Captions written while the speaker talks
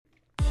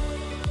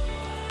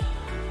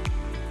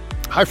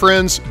Hi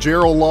friends,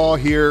 Gerald Law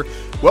here.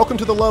 Welcome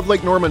to the Love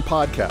Lake Norman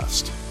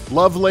podcast.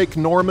 Love Lake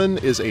Norman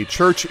is a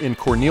church in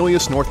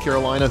Cornelius, North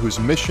Carolina, whose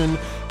mission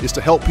is to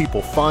help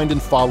people find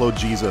and follow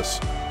Jesus.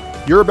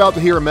 You're about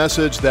to hear a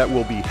message that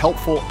will be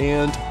helpful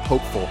and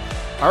hopeful.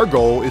 Our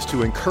goal is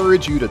to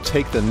encourage you to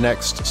take the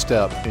next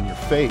step in your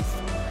faith.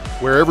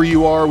 Wherever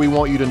you are, we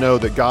want you to know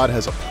that God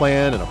has a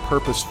plan and a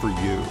purpose for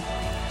you.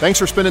 Thanks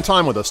for spending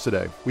time with us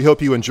today. We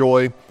hope you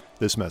enjoy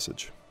this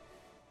message.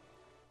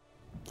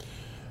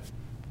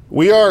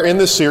 We are in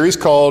this series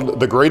called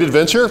The Great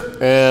Adventure,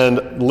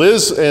 and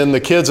Liz and the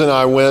kids and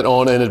I went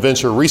on an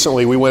adventure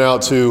recently. We went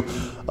out to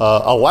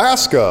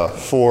Alaska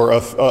for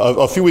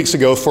a few weeks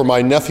ago for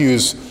my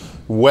nephew's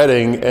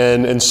wedding,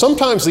 and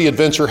sometimes the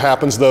adventure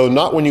happens, though,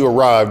 not when you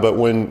arrive, but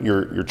when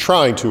you're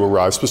trying to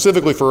arrive.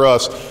 Specifically for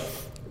us,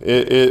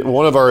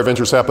 one of our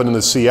adventures happened in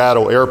the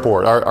Seattle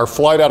airport. Our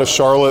flight out of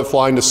Charlotte,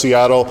 flying to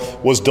Seattle,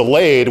 was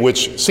delayed,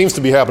 which seems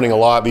to be happening a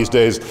lot these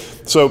days.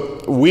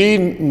 So we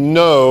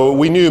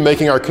knew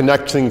making our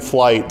connecting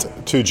flight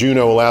to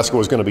Juneau, Alaska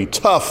was going to be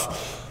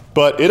tough,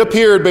 but it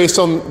appeared based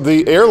on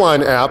the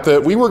airline app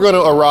that we were going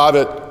to arrive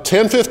at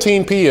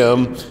 10:15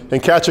 p.m.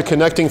 and catch a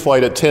connecting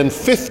flight at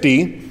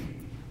 10:50,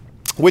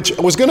 which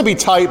was going to be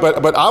tight,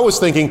 but I was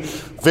thinking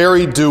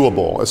very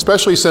doable,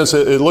 especially since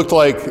it looked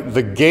like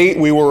the gate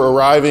we were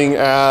arriving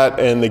at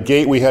and the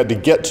gate we had to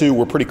get to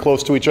were pretty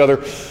close to each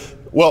other.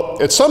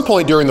 Well, at some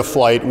point during the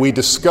flight, we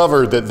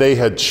discovered that they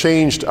had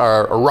changed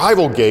our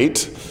arrival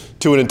gate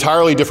to an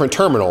entirely different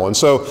terminal. And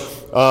so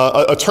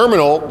a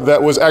terminal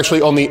that was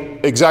actually on the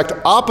exact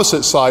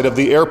opposite side of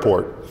the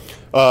airport.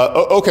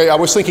 Okay, I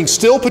was thinking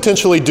still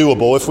potentially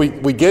doable if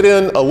we get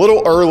in a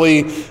little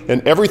early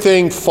and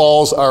everything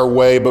falls our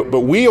way,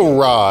 but we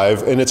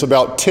arrive and it's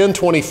about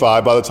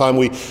 10:25 by the time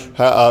we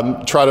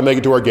try to make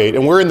it to our gate,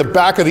 and we're in the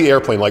back of the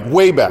airplane, like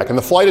way back, and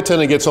the flight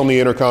attendant gets on the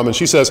intercom and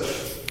she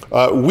says,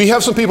 we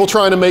have some people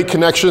trying to make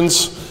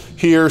connections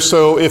here,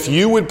 so if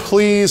you would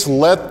please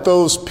let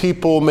those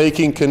people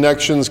making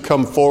connections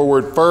come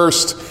forward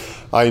first.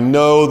 I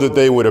know that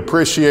they would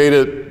appreciate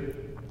it.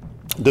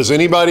 Does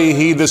anybody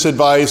heed this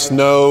advice?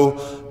 No,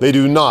 they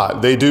do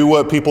not. They do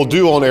what people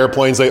do on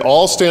airplanes. They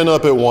all stand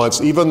up at once,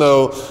 even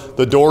though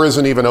the door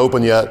isn't even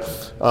open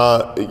yet.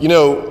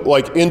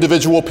 Like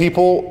individual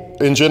people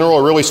in general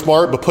are really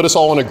smart, but put us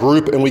all in a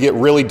group and we get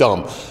really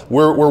dumb.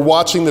 We're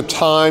watching the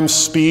time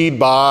speed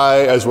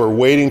by as we're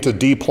waiting to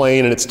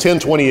deplane, and it's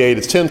 10:28,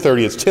 it's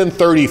 10:30, it's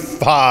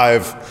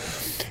 10:35.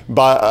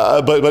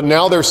 But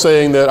now they're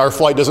saying that our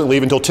flight doesn't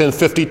leave until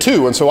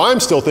 10:52, and so I'm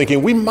still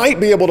thinking we might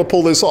be able to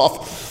pull this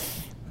off.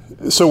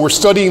 So we're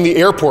studying the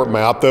airport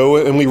map, though,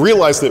 and we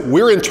realize that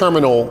we're in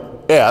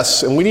Terminal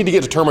S, and we need to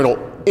get to Terminal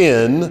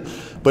N.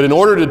 But in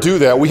order to do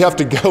that, we have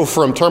to go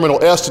from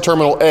Terminal S to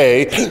Terminal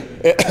A,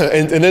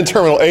 and then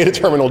Terminal A to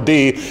Terminal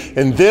D,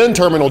 and then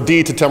Terminal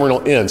D to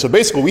Terminal N. So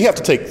basically, we have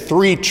to take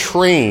 3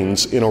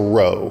 trains in a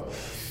row.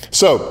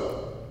 So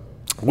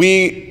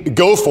we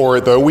go for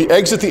it, though. We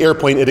exit the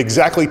airplane at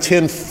exactly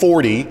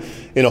 10:40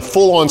 in a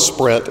full-on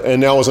sprint.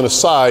 And now, as an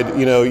aside,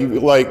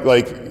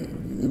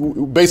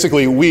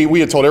 basically, we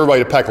had told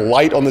everybody to pack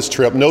light on this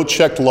trip, no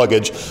checked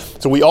luggage.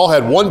 So we all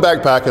had one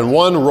backpack and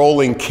one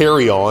rolling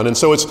carry-on. And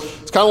so it's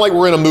kind of like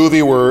we're in a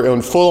movie. We're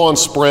in full-on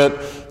sprint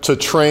to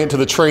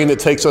the train that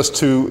takes us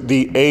to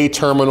the A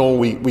terminal.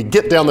 We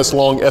get down this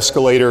long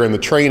escalator, and the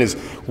train is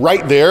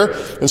right there.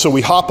 And so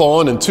we hop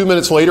on, and 2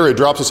 minutes later, it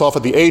drops us off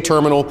at the A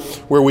terminal,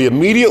 where we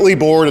immediately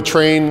board a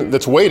train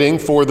that's waiting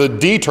for the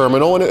D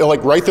terminal,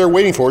 and right there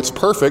waiting for it. It's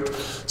perfect.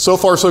 So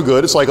far, so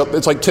good. It's like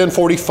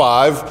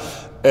 10:45.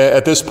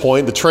 At this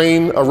point, the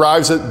train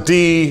arrives at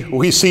D.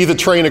 We see the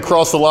train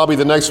across the lobby,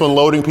 the next one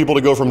loading people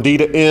to go from D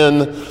to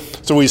N.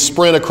 So we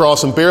sprint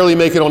across and barely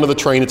make it onto the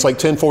train. It's like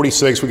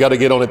 10:46. We got to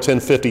get on at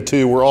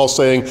 10:52. We're all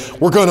saying,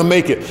 we're going to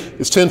make it.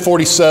 It's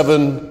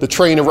 10:47. The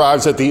train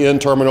arrives at the N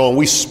terminal, and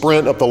we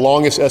sprint up the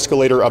longest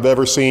escalator I've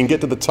ever seen,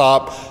 get to the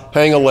top,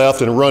 hang a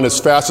left, and run as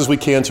fast as we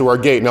can to our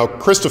gate. Now,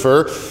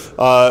 Christopher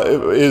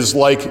is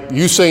like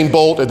Usain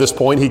Bolt at this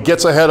point. He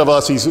gets ahead of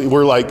us.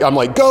 I'm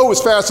like, go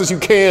as fast as you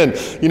can.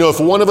 If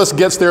one of us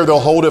gets there, they'll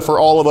hold it for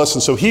all of us.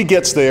 And so he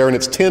gets there, and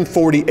it's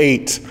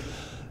 10:48.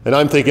 And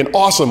I'm thinking,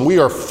 awesome, we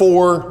are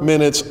 4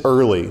 minutes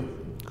early.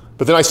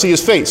 But then I see his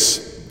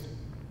face.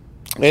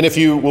 And if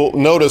you will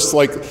notice,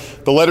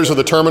 the letters of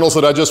the terminals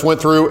that I just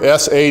went through,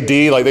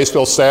 S-A-D, they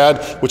spell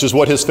sad, which is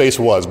what his face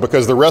was,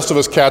 because the rest of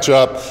us catch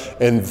up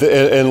and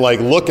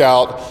look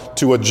out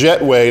to a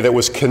jetway that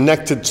was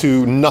connected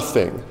to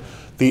nothing.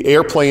 The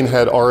airplane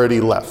had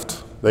already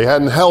left. They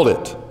hadn't held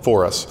it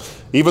for us,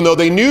 even though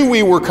they knew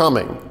we were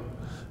coming.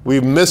 We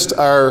missed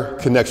our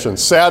connection.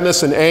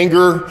 Sadness and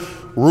anger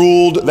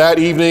ruled that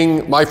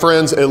evening, my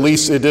friends. At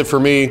least it did for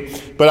me.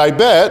 But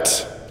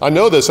I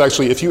know this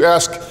actually, if you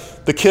ask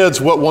the kids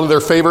what one of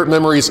their favorite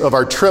memories of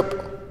our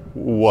trip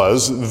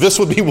was, this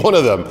would be one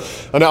of them.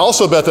 And I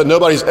also bet that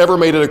nobody's ever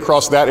made it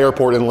across that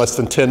airport in less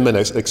than 10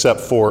 minutes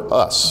except for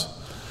us.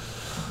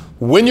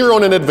 When you're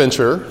on an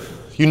adventure,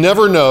 you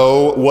never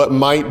know what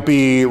might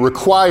be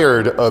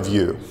required of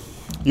you.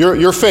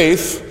 Your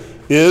faith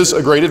is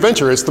a great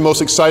adventure. It's the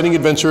most exciting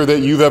adventure that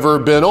you've ever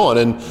been on.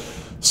 And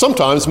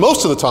sometimes,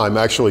 most of the time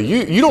actually,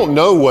 you don't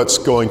know what's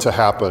going to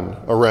happen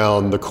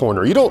around the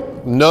corner. You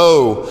don't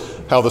know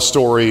how the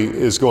story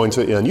is going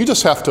to end. You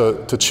just have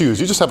to choose.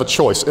 You just have a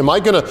choice. Am I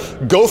going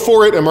to go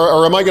for it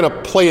or am I going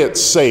to play it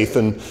safe?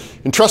 And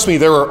trust me,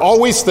 there are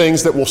always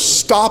things that will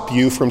stop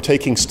you from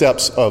taking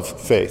steps of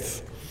faith.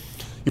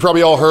 You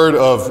probably all heard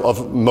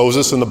of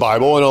Moses in the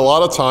Bible, and a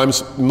lot of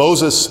times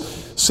Moses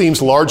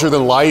seems larger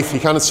than life. He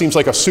kind of seems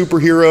like a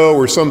superhero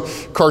or some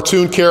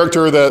cartoon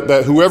character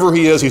that whoever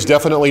he is, he's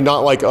definitely not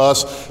like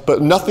us,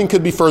 but nothing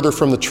could be further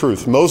from the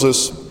truth.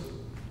 Moses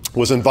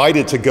was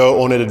invited to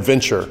go on an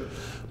adventure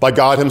by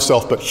God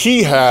himself, but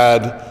he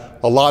had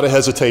a lot of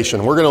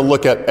hesitation. We're going to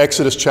look at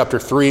Exodus chapter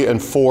 3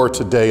 and 4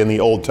 today in the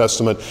Old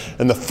Testament.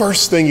 And the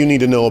first thing you need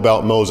to know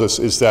about Moses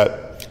is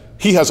that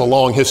he has a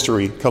long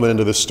history coming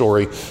into this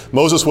story.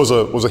 Moses was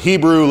a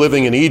Hebrew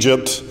living in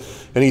Egypt,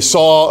 and he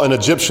saw an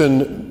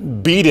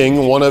Egyptian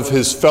beating one of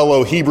his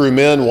fellow Hebrew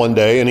men one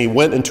day, and he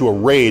went into a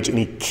rage and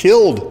he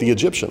killed the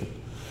Egyptian.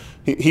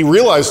 He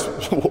realized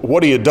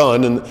what he had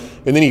done, and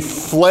then he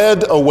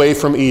fled away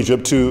from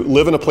Egypt to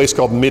live in a place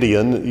called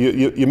Midian.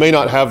 You may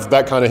not have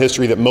that kind of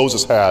history that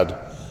Moses had,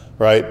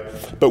 right?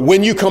 But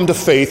when you come to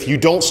faith, you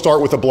don't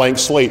start with a blank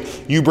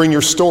slate. You bring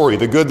your story,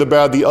 the good, the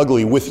bad, the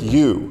ugly, with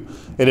you.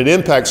 And it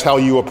impacts how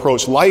you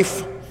approach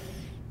life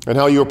and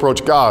how you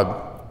approach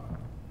God.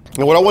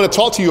 And what I want to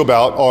talk to you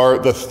about are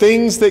the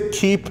things that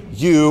keep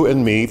you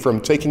and me from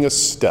taking a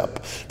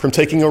step, from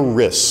taking a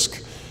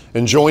risk,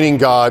 and joining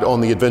God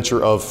on the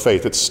adventure of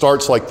faith. It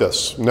starts like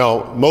this.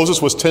 Now,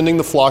 Moses was tending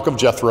the flock of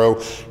Jethro,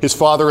 his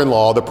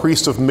father-in-law, the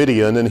priest of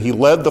Midian, and he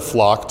led the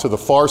flock to the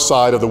far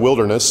side of the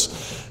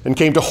wilderness and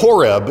came to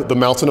Horeb, the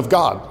mountain of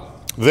God.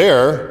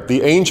 There,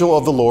 the angel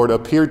of the Lord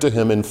appeared to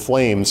him in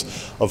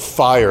flames of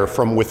fire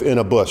from within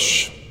a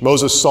bush.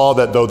 Moses saw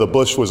that though the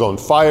bush was on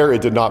fire,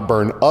 it did not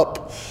burn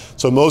up.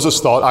 So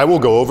Moses thought, I will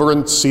go over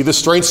and see this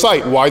strange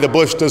sight, why the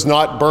bush does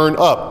not burn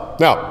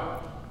up. Now,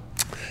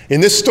 in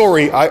this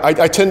story,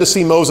 I tend to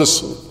see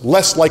Moses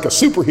less like a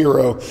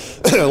superhero,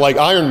 like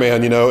Iron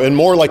Man, and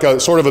more like a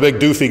sort of a big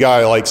doofy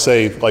guy,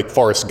 like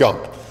Forrest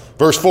Gump.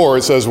 Verse 4,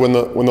 it says, when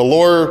the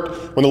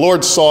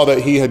Lord saw that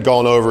he had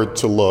gone over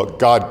to look,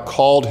 God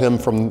called him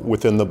from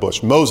within the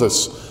bush,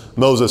 Moses,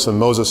 Moses, and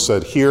Moses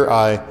said, here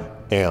I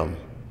am.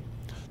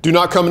 Do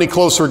not come any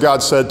closer,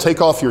 God said.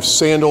 Take off your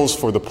sandals,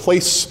 for the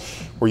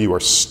place where you are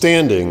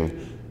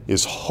standing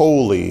is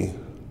holy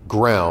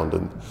ground.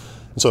 And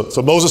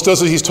so Moses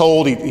does as he's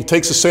told. He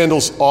takes his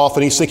sandals off,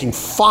 and he's thinking,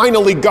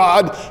 finally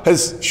God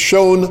has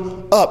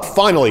shown up,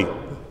 finally.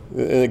 And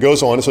it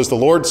goes on, it says, the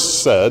Lord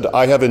said,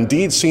 I have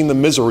indeed seen the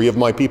misery of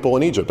my people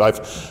in Egypt.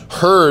 I've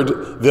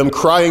heard them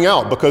crying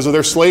out because of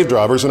their slave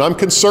drivers, and I'm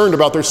concerned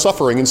about their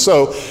suffering. And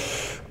so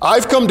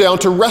I've come down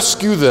to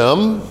rescue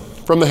them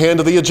from the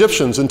hand of the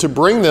Egyptians and to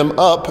bring them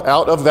up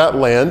out of that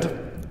land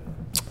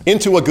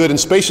into a good and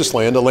spacious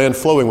land, a land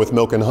flowing with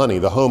milk and honey,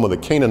 the home of the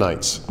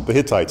Canaanites, the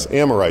Hittites,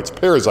 Amorites,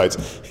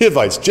 Perizzites,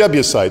 Hivites,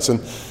 Jebusites.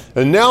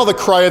 And now the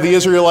cry of the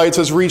Israelites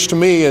has reached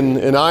me,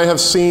 and I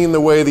have seen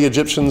the way the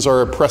Egyptians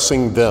are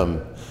oppressing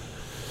them.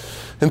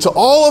 And to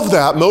all of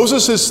that,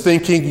 Moses is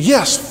thinking,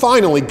 yes,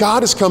 finally,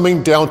 God is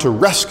coming down to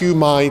rescue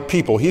my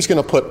people. He's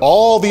going to put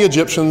all the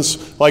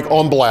Egyptians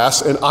on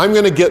blast, and I'm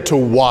going to get to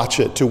watch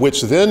it, to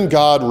which then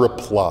God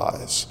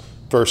replies.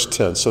 Verse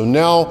 10, so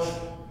now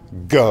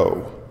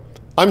go.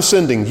 I'm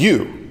sending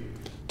you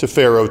to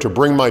Pharaoh to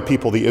bring my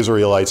people, the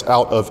Israelites,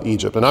 out of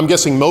Egypt. And I'm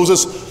guessing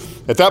Moses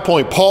at that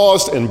point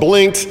paused and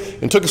blinked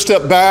and took a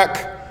step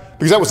back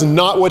because that was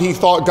not what he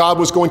thought God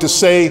was going to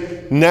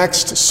say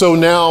next. So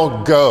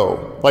now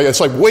go. It's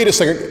like, wait a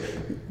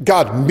second,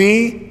 God,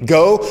 me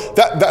go?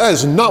 That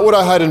is not what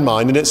I had in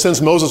mind. And it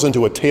sends Moses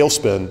into a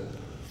tailspin.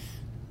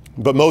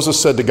 But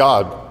Moses said to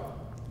God,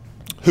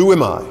 who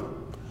am I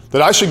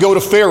that I should go to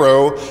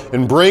Pharaoh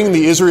and bring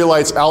the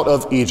Israelites out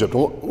of Egypt?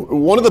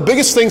 One of the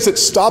biggest things that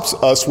stops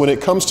us when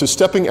it comes to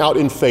stepping out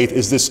in faith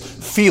is this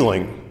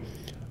feeling,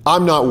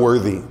 I'm not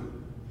worthy.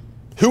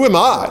 Who am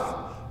I?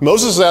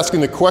 Moses is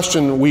asking the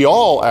question we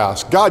all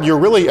ask. God, you're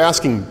really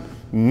asking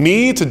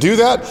me to do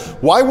that?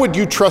 Why would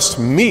you trust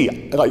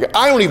me?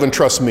 I don't even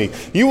trust me.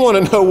 You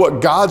want to know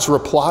what God's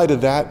reply to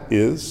that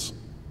is?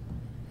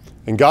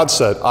 And God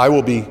said, I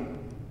will be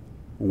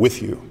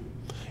with you.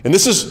 And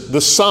this is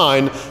the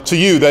sign to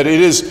you that it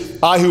is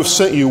I who have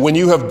sent you. When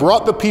you have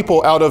brought the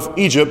people out of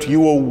Egypt, you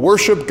will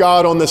worship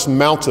God on this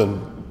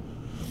mountain.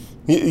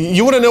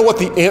 You want to know what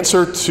the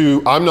answer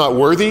to I'm not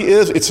worthy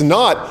is? It's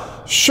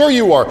not, sure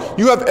you are.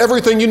 You have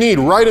everything you need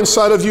right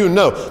inside of you.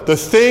 No, the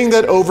thing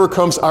that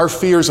overcomes our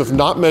fears of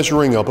not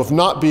measuring up, of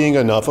not being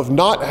enough, of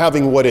not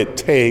having what it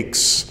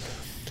takes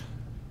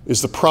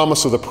is the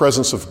promise of the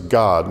presence of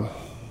God.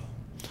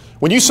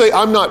 When you say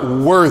I'm not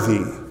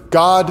worthy,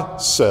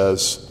 God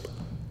says,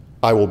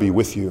 I will be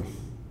with you.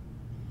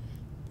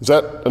 Is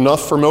that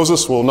enough for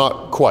Moses? Well,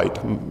 not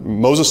quite.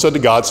 Moses said to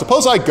God,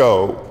 suppose I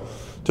go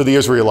to the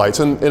Israelites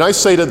and I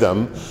say to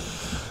them,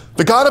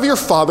 The God of your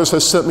fathers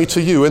has sent me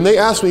to you. And they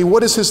asked me,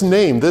 what is his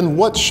name? Then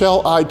what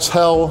shall I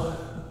tell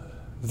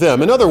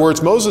them? In other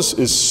words, Moses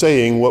is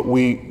saying what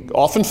we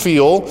often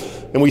feel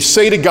and we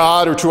say to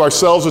God or to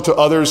ourselves or to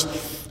others.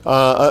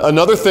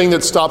 Another thing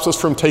that stops us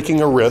from taking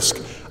a risk,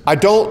 I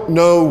don't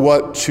know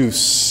what to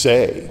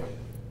say.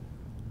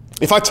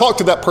 If I talk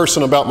to that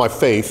person about my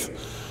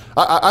faith,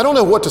 I don't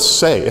know what to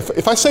say.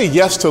 If I say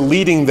yes to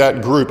leading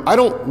that group, I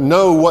don't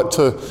know what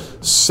to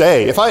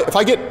say. If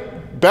I get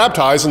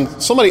baptized and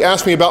somebody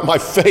asks me about my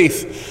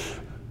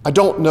faith, I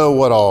don't know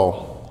what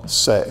I'll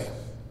say.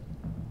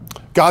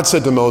 God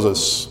said to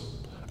Moses,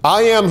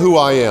 I am who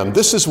I am.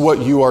 This is what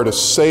you are to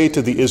say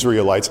to the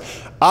Israelites.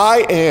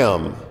 I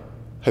am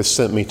has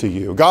sent me to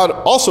you. God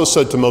also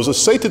said to Moses,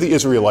 say to the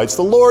Israelites,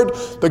 the Lord,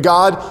 the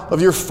God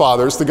of your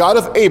fathers, the God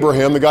of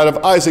Abraham, the God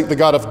of Isaac, the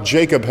God of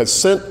Jacob has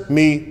sent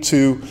me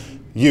to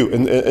you.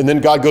 And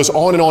then God goes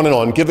on and on and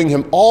on, giving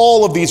him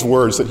all of these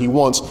words that he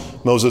wants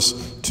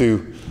Moses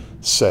to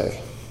say.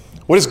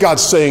 What is God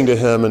saying to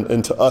him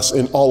and to us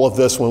in all of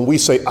this when we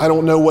say, I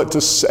don't know what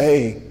to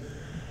say?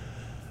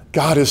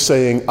 God is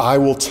saying, I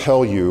will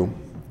tell you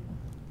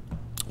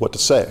what to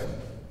say.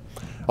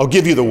 I'll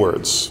give you the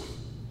words.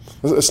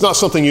 It's not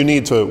something you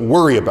need to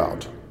worry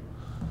about.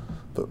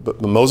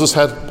 But Moses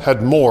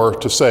had more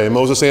to say.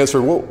 Moses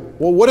answered, well,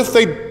 what if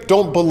they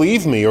don't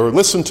believe me or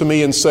listen to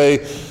me and say,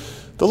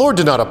 the Lord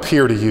did not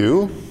appear to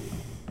you?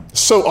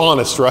 So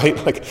honest, right?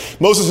 Like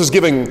Moses is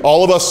giving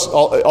all of us,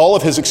 all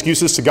of his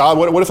excuses to God.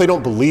 What if they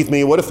don't believe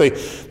me? What if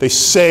they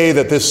say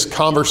that this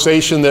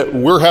conversation that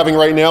we're having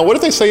right now, what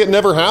if they say it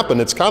never happened?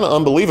 It's kind of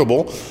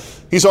unbelievable.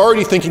 He's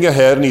already thinking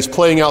ahead and he's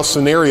playing out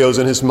scenarios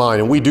in his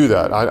mind, and we do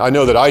that. I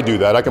know that I do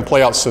that. I can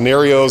play out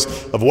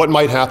scenarios of what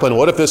might happen,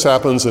 what if this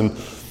happens, and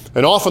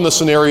often the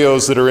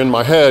scenarios that are in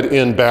my head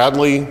end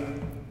badly.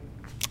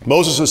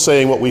 Moses is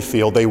saying what we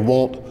feel. They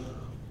won't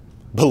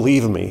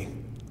believe me.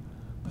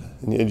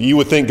 And you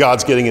would think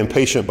God's getting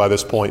impatient by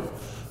this point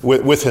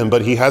with him,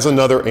 but he has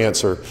another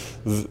answer.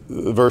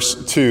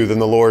 Verse 2, then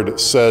the Lord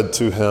said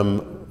to him,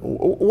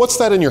 what's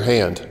that in your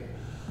hand?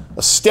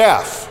 A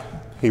staff.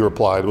 He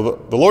replied. Well,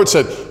 the Lord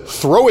said,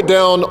 throw it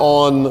down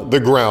on the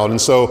ground.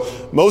 And so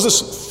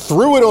Moses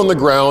threw it on the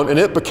ground and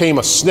it became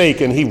a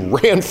snake and he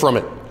ran from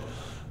it.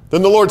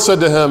 Then the Lord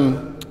said to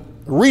him,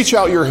 reach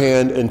out your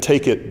hand and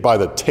take it by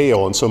the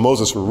tail. And so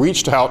Moses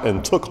reached out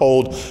and took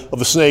hold of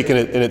the snake and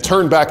it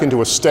turned back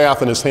into a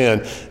staff in his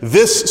hand.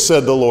 This,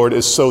 said the Lord,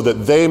 is so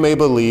that they may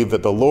believe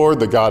that the Lord,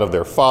 the God of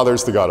their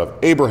fathers, the God of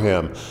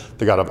Abraham,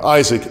 the God of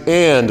Isaac,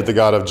 and the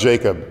God of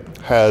Jacob,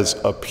 has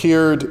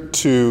appeared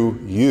to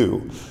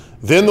you.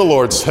 Then the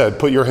Lord said,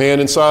 put your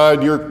hand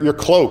inside your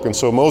cloak. And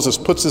so Moses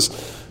puts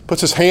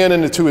his hand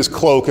into his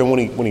cloak, and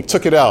when he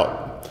took it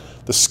out,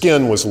 the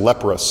skin was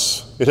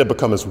leprous. It had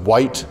become as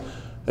white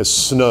as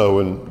snow.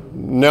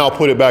 And now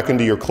put it back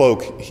into your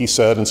cloak, he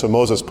said. And so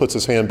Moses puts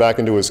his hand back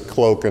into his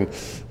cloak, and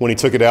when he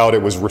took it out,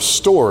 it was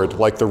restored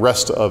like the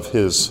rest of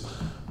his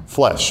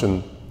flesh.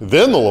 And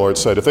then the Lord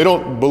said, if they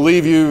don't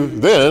believe you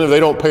then, if they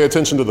don't pay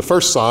attention to the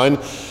first sign,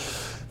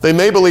 they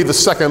may believe the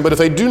second, but if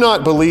they do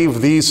not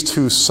believe these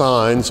two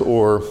signs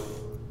or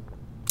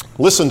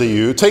listen to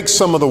you, take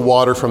some of the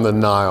water from the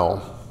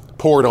Nile,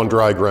 pour it on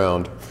dry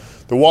ground.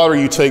 The water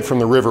you take from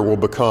the river will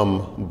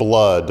become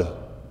blood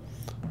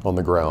on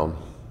the ground.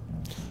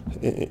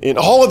 In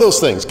all of those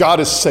things,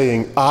 God is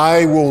saying,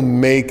 I will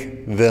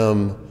make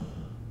them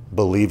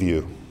believe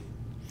you.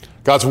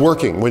 God's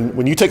working.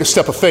 When you take a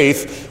step of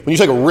faith, when you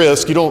take a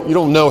risk, you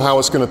don't know how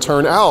it's going to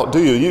turn out,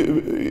 do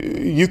you?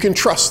 You can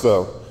trust,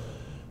 though,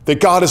 that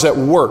God is at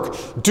work,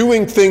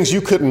 doing things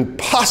you couldn't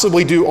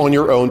possibly do on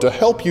your own to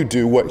help you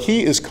do what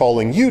he is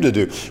calling you to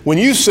do. When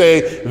you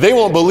say, they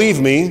won't believe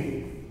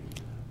me,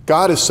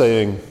 God is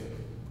saying,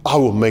 I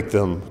will make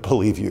them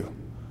believe you.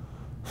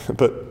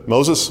 But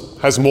Moses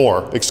has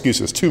more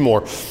excuses, two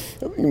more.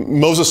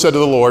 Moses said to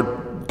the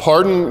Lord,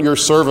 pardon your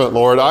servant,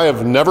 Lord. I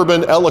have never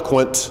been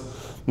eloquent,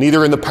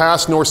 neither in the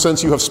past nor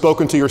since you have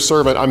spoken to your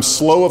servant. I'm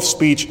slow of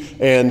speech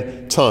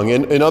and tongue.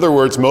 In other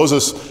words,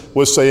 Moses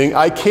was saying,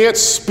 I can't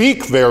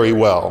speak very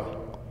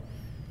well.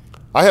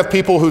 I have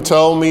people who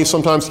tell me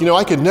sometimes,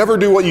 I could never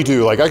do what you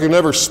do. Like I could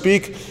never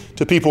speak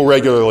to people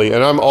regularly.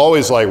 And I'm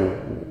always like,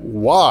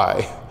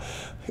 why?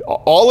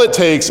 All it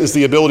takes is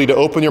the ability to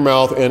open your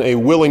mouth and a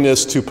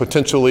willingness to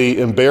potentially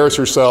embarrass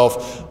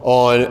yourself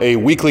on a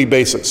weekly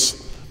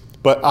basis.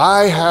 But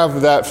I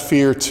have that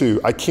fear too.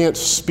 I can't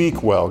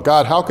speak well.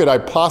 God, how could I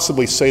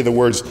possibly say the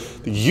words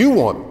that you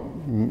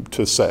want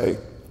to say?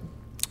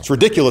 It's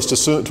ridiculous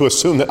to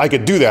assume that I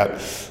could do that.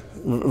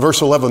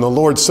 Verse 11, the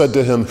Lord said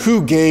to him,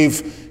 who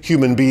gave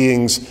human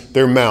beings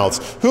their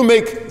mouths? Who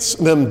makes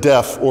them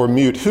deaf or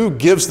mute? Who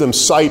gives them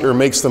sight or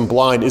makes them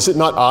blind? Is it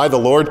not I, the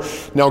Lord?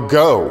 Now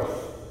go.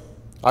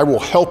 I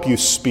will help you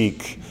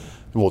speak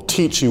and will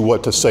teach you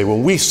what to say.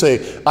 When we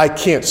say, I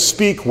can't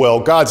speak well,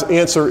 God's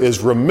answer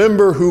is,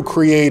 remember who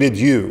created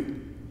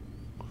you.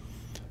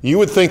 You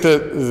would think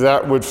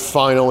that would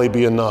finally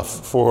be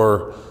enough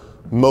for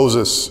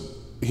Moses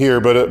here,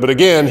 but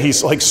again,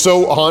 he's like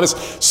so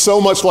honest,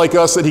 so much like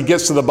us that he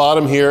gets to the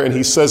bottom here and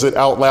he says it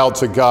out loud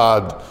to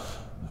God.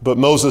 But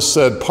Moses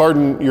said,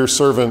 "Pardon your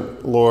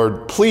servant,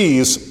 Lord.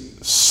 Please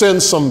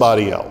send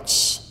somebody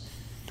else."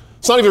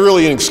 It's not even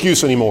really an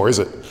excuse anymore, is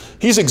it?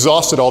 He's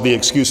exhausted all the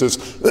excuses.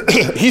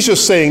 He's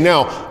just saying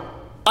now,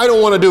 I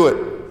don't want to do it.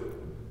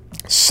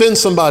 Send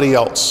somebody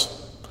else.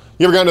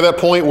 You ever gotten to that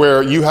point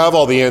where you have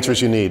all the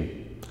answers you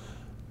need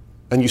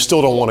and you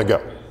still don't want to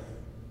go?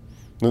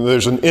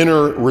 There's an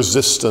inner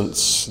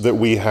resistance that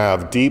we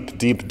have deep,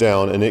 deep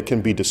down, and it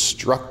can be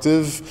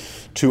destructive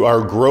to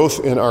our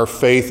growth in our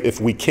faith if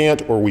we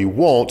can't or we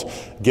won't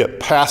get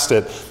past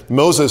it.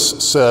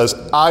 Moses says,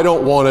 I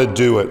don't want to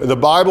do it. And the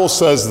Bible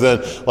says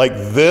then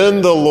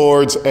the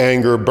Lord's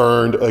anger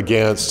burned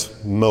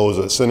against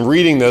Moses. And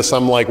reading this,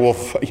 I'm like, well,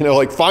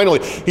 finally,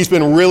 he's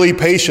been really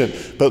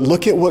patient. But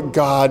look at what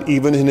God,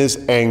 even in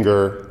his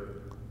anger,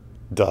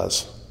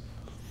 does.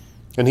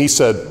 And he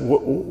said,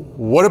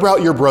 what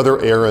about your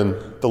brother Aaron,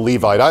 the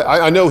Levite?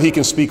 I know he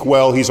can speak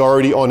well. He's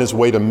already on his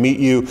way to meet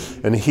you,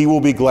 and he will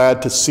be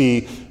glad to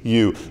see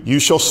you. You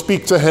shall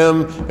speak to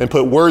him and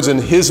put words in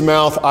his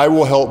mouth. I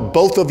will help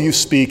both of you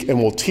speak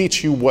and will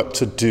teach you what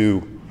to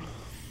do.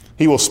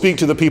 He will speak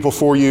to the people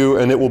for you,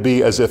 and it will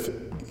be as if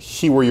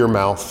he were your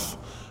mouth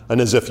and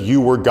as if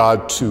you were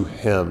God to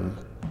him.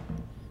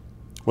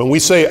 When we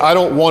say, I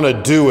don't want to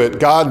do it,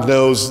 God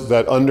knows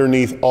that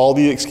underneath all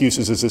the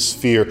excuses is this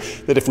fear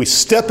that if we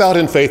step out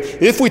in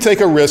faith, if we take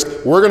a risk,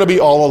 we're going to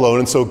be all alone.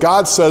 And so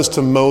God says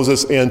to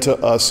Moses and to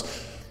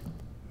us,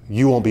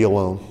 you won't be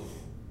alone.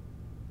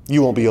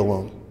 You won't be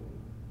alone.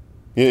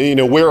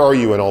 Where are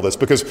you in all this?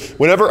 Because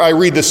whenever I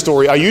read this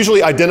story, I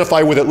usually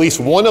identify with at least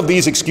one of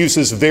these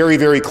excuses very,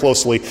 very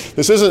closely.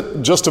 This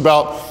isn't just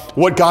about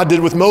what God did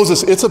with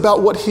Moses. It's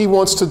about what he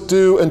wants to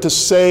do and to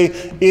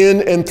say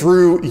in and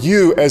through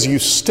you as you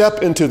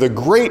step into the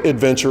great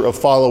adventure of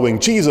following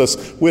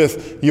Jesus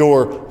with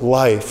your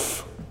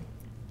life.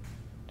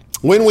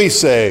 When we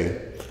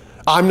say,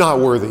 I'm not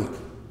worthy,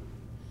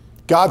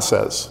 God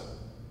says,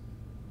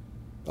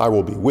 I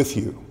will be with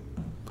you.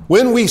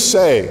 When we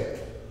say,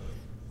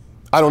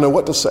 I don't know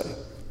what to say,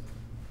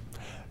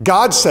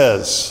 God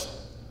says,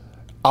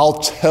 I'll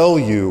tell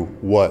you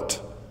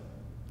what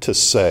to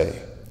say.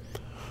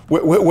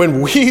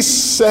 When we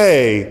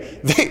say,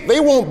 they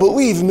won't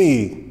believe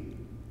me,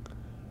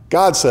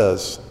 God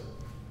says,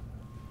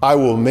 I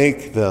will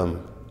make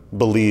them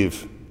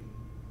believe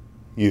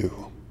you.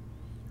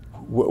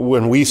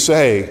 When we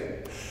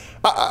say,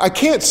 I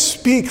can't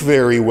speak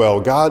very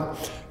well, God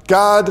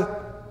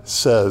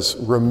says,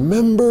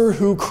 remember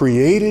who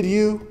created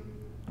you?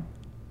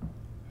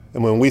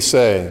 And when we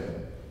say,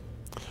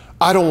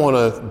 I don't want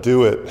to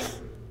do it,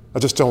 I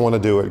just don't want to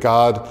do it,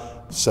 God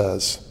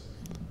says,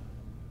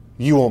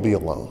 you won't be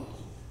alone.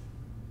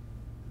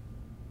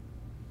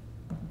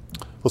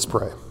 Let's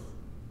pray.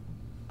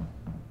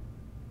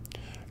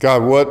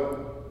 God,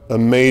 what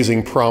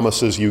amazing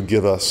promises you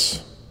give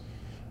us.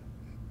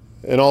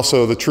 And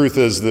also the truth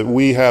is that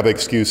we have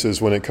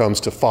excuses when it comes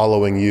to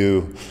following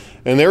you.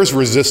 And there's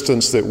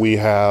resistance that we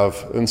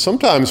have. And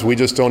sometimes we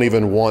just don't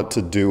even want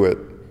to do it.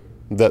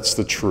 That's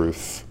the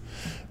truth.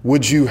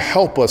 Would you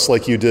help us,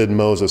 like you did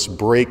Moses,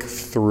 break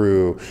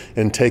through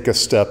and take a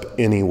step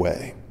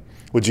anyway?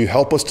 Would you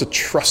help us to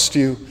trust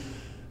you,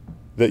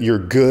 that you're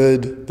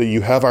good, that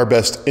you have our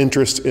best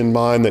interest in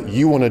mind, that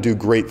you want to do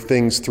great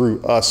things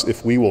through us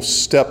if we will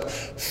step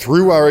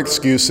through our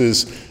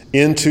excuses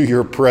into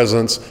your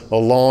presence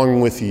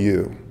along with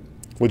you?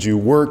 Would you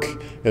work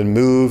and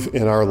move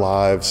in our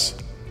lives,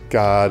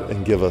 God,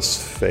 and give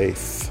us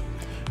faith?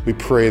 We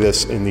pray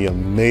this in the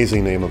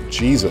amazing name of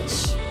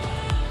Jesus,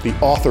 the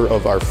author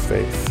of our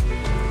faith.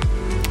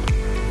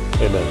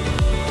 Amen.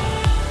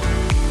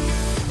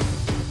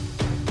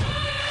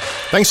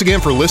 Thanks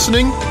again for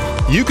listening.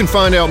 You can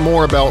find out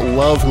more about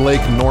Love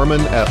Lake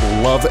Norman at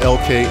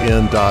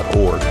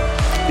lovelkn.org.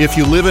 If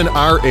you live in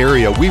our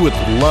area, we would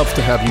love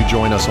to have you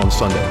join us on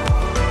Sunday.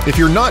 If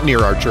you're not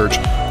near our church,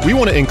 we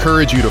want to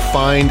encourage you to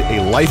find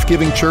a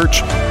life-giving church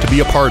to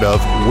be a part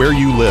of where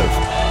you live.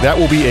 That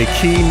will be a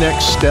key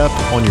next step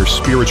on your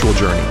spiritual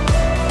journey.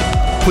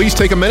 Please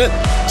take a minute,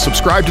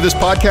 subscribe to this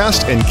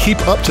podcast, and keep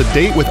up to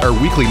date with our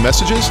weekly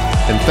messages.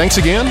 And thanks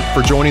again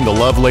for joining the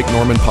Love Lake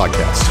Norman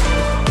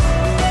podcast.